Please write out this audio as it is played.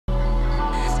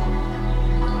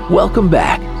Welcome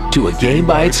back to A Game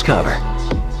by Its Cover,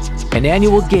 an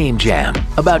annual game jam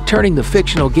about turning the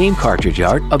fictional game cartridge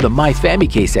art of the My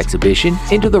Famicase Exhibition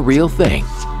into the real thing.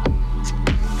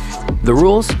 The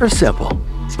rules are simple.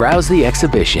 Browse the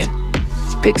exhibition,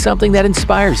 pick something that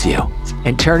inspires you,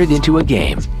 and turn it into a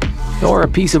game, or a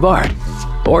piece of art,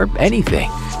 or anything.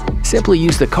 Simply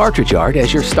use the cartridge art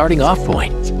as your starting off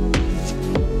point.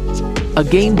 A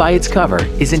Game by Its Cover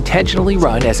is intentionally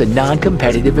run as a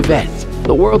non-competitive event.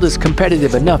 The world is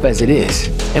competitive enough as it is,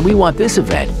 and we want this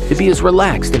event to be as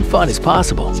relaxed and fun as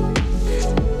possible.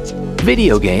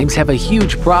 Video games have a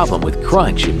huge problem with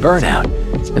crunch and burnout,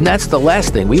 and that's the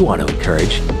last thing we want to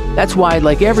encourage. That's why,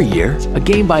 like every year, A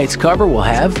Game by Its Cover will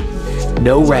have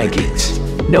no rankings,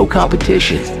 no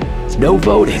competition, no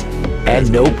voting, and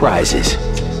no prizes.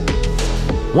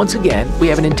 Once again, we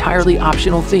have an entirely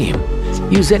optional theme.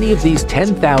 Use any of these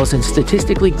 10,000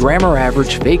 statistically grammar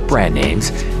average fake brand names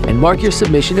and mark your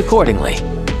submission accordingly.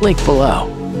 Link below.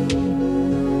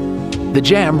 The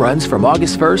jam runs from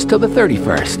August 1st till the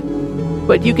 31st,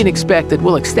 but you can expect that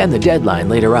we'll extend the deadline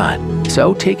later on,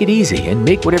 so take it easy and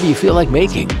make whatever you feel like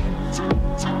making.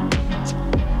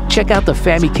 Check out the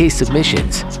Famicase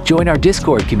submissions, join our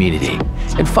Discord community,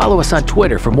 and follow us on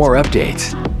Twitter for more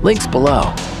updates. Links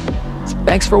below.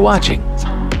 Thanks for watching.